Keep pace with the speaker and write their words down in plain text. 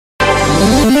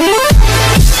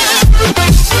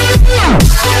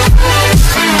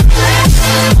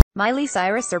Miley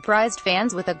Cyrus surprised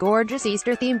fans with a gorgeous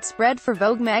Easter-themed spread for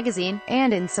Vogue magazine,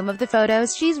 and in some of the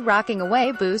photos she's rocking a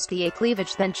way bustier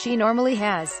cleavage than she normally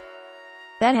has.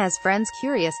 That has friends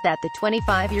curious that the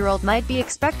 25-year-old might be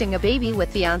expecting a baby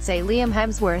with fiancé Liam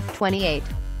Hemsworth, 28.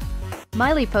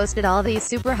 Miley posted all these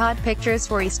super hot pictures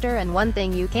for Easter, and one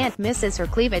thing you can't miss is her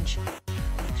cleavage.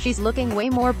 She's looking way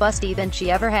more busty than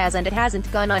she ever has, and it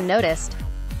hasn't gone unnoticed.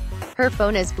 Her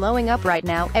phone is blowing up right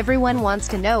now. Everyone wants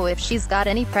to know if she's got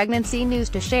any pregnancy news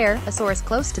to share, a source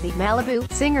close to the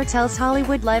Malibu singer tells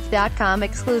HollywoodLife.com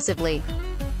exclusively.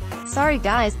 Sorry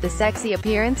guys, the sexy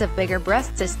appearance of bigger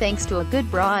breasts is thanks to a good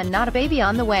bra and not a baby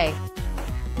on the way.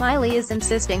 Miley is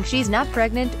insisting she's not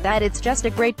pregnant, that it's just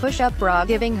a great push-up bra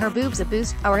giving her boobs a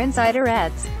boost, our insider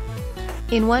adds.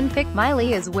 In one pic,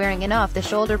 Miley is wearing an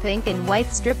off-the-shoulder pink and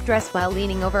white strip dress while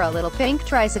leaning over a little pink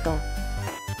tricycle.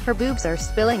 Her boobs are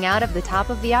spilling out of the top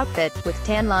of the outfit, with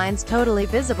tan lines totally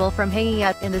visible from hanging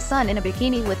out in the sun in a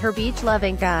bikini with her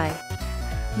beach-loving guy.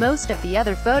 Most of the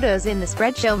other photos in the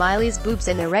spread show Miley's boobs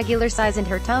in their regular size and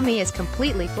her tummy is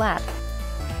completely flat.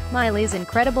 Miley's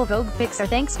incredible Vogue pics are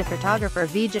thanks to photographer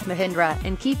Vijay Mahindra,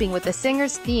 in keeping with the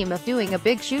singer's theme of doing a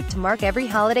big shoot to mark every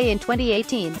holiday in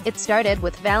 2018. It started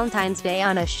with Valentine's Day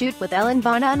on a shoot with Ellen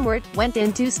Von Unwert, went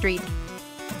into St.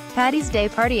 Paddy's Day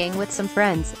partying with some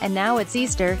friends, and now it's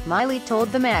Easter, Miley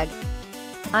told the mag.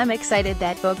 I'm excited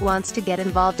that Vogue wants to get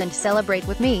involved and celebrate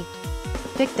with me.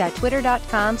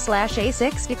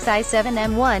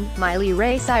 pic.twitter.com/a6xi7m1, Miley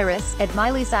Ray Cyrus, at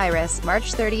Miley Cyrus,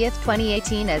 March 30,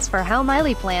 2018. As for how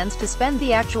Miley plans to spend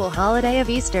the actual holiday of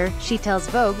Easter, she tells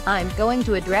Vogue, I'm going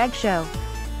to a drag show.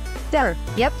 Duh.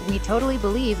 Yep, we totally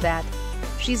believe that.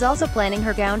 She's also planning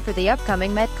her gown for the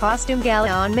upcoming Met Costume Gala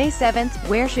on May 7th,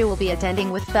 where she will be attending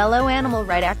with fellow animal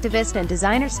rights activist and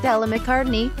designer Stella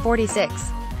McCartney, 46.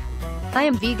 I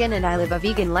am vegan and I live a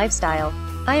vegan lifestyle.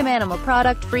 I am animal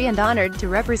product free and honored to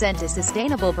represent a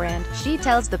sustainable brand, she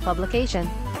tells the publication.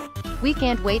 We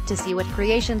can't wait to see what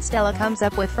creation Stella comes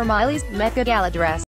up with for Miley's Met Gala dress.